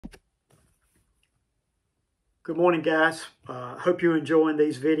Good morning, guys. Hope you're enjoying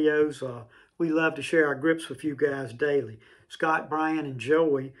these videos. We love to share our grips with you guys daily. Scott, Brian, and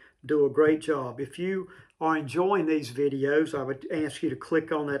Joey do a great job. If you are enjoying these videos, I would ask you to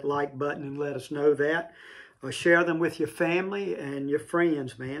click on that like button and let us know that. Share them with your family and your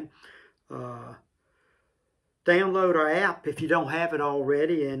friends, man. Download our app if you don't have it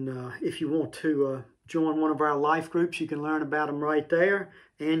already, and if you want to join one of our life groups, you can learn about them right there,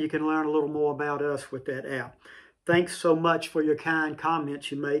 and you can learn a little more about us with that app. Thanks so much for your kind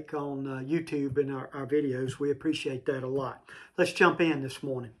comments you make on YouTube and our videos. We appreciate that a lot. Let's jump in this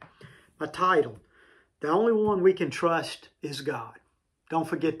morning. My title, The Only One We Can Trust is God. Don't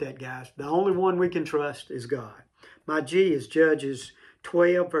forget that, guys. The only one we can trust is God. My G is Judges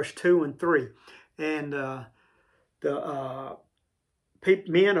 12, verse 2 and 3. And the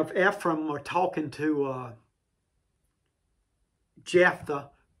men of Ephraim are talking to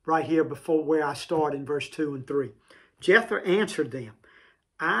Jephthah right here before where I start in verse 2 and 3. Jephthah answered them,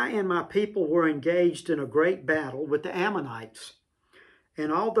 I and my people were engaged in a great battle with the Ammonites.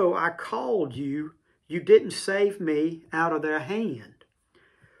 And although I called you, you didn't save me out of their hand.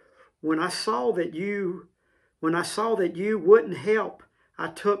 When I saw that you wouldn't help, I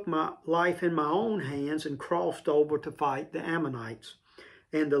took my life in my own hands and crossed over to fight the Ammonites.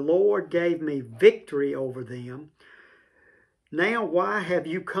 And the Lord gave me victory over them. Now why have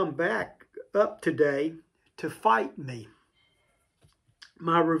you come back up today to fight me?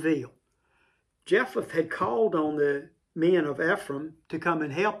 My reveal. Jephthah had called on the men of Ephraim to come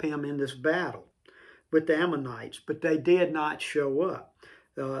and help him in this battle with the Ammonites, but they did not show up.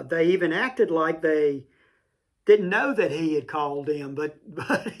 They even acted like they didn't know that he had called them, but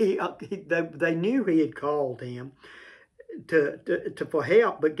they knew he had called him for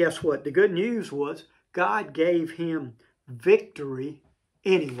help. But guess what? The good news was God gave him victory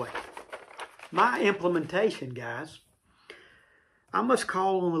anyway. My implementation, guys, I must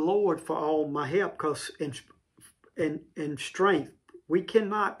call on the Lord for all my help and strength. We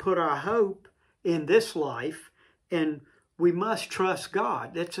cannot put our hope in this life, and we must trust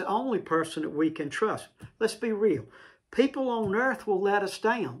God. That's the only person that we can trust. Let's be real. People on earth will let us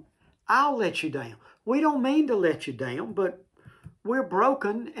down. I'll let you down. We don't mean to let you down, but we're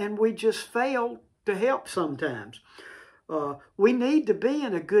broken and we just fail to help sometimes. We need to be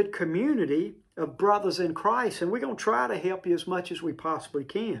in a good community of brothers in Christ, and we're going to try to help you as much as we possibly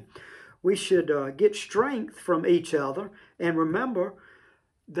can. We should get strength from each other and remember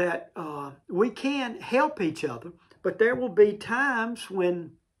that we can help each other, but there will be times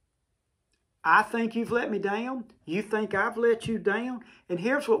when I think you've let me down, you think I've let you down, and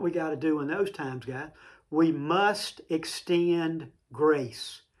here's what we got to do in those times, guys. We must extend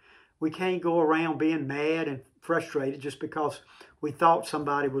grace. We can't go around being mad and frustrated just because we thought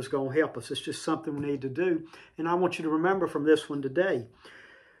somebody was going to help us. It's just something we need to do. And I want you to remember from this one today,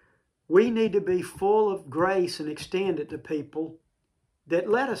 we need to be full of grace and extend it to people that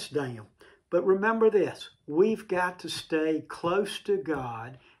let us down. But remember this, we've got to stay close to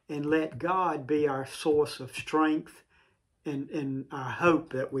God and let God be our source of strength and our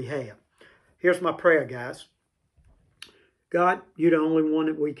hope that we have. Here's my prayer, guys. God, you're the only one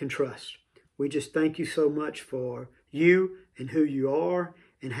that we can trust. We just thank you so much for you and who you are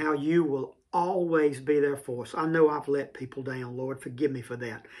and how you will always be there for us. I know I've let people down, Lord. Forgive me for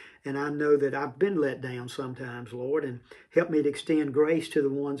that. And I know that I've been let down sometimes, Lord, and help me to extend grace to the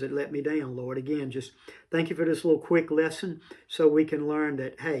ones that let me down, Lord. Again, just thank you for this little quick lesson so we can learn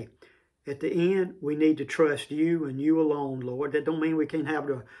that, hey, at the end, we need to trust you and you alone, Lord. That don't mean we can't have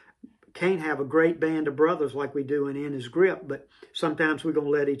a great band of brothers like we do in His grip, but sometimes we're going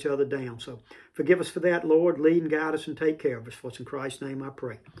to let each other down. So forgive us for that, Lord. Lead and guide us and take care of us. For it's in Christ's name I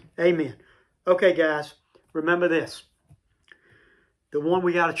pray. Amen. Okay, guys, remember this. The one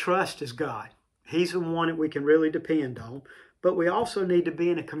we got to trust is God. He's the one that we can really depend on. But we also need to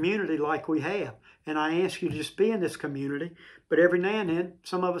be in a community like we have. And I ask you to just be in this community. But every now and then,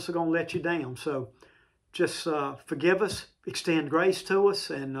 some of us are going to let you down. So just forgive us, extend grace to us,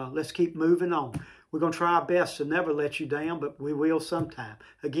 and let's keep moving on. We're going to try our best to never let you down, but we will sometime.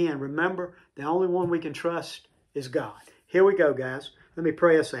 Again, remember, the only one we can trust is God. Here we go, guys. Let me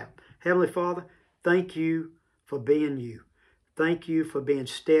pray us out. Heavenly Father, thank you for being you. Thank you for being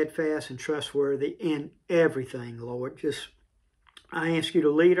steadfast and trustworthy in everything, Lord. I ask you to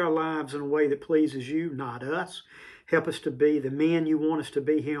lead our lives in a way that pleases you, not us. Help us to be the men you want us to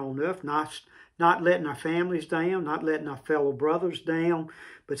be here on earth, not letting our families down, not letting our fellow brothers down.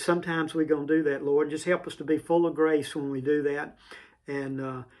 But sometimes we're going to do that, Lord. Just help us to be full of grace when we do that.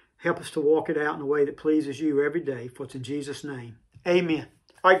 And help us to walk it out in a way that pleases you every day. For it's in Jesus' name. Amen.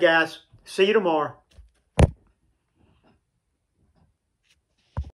 All right, guys. See you tomorrow.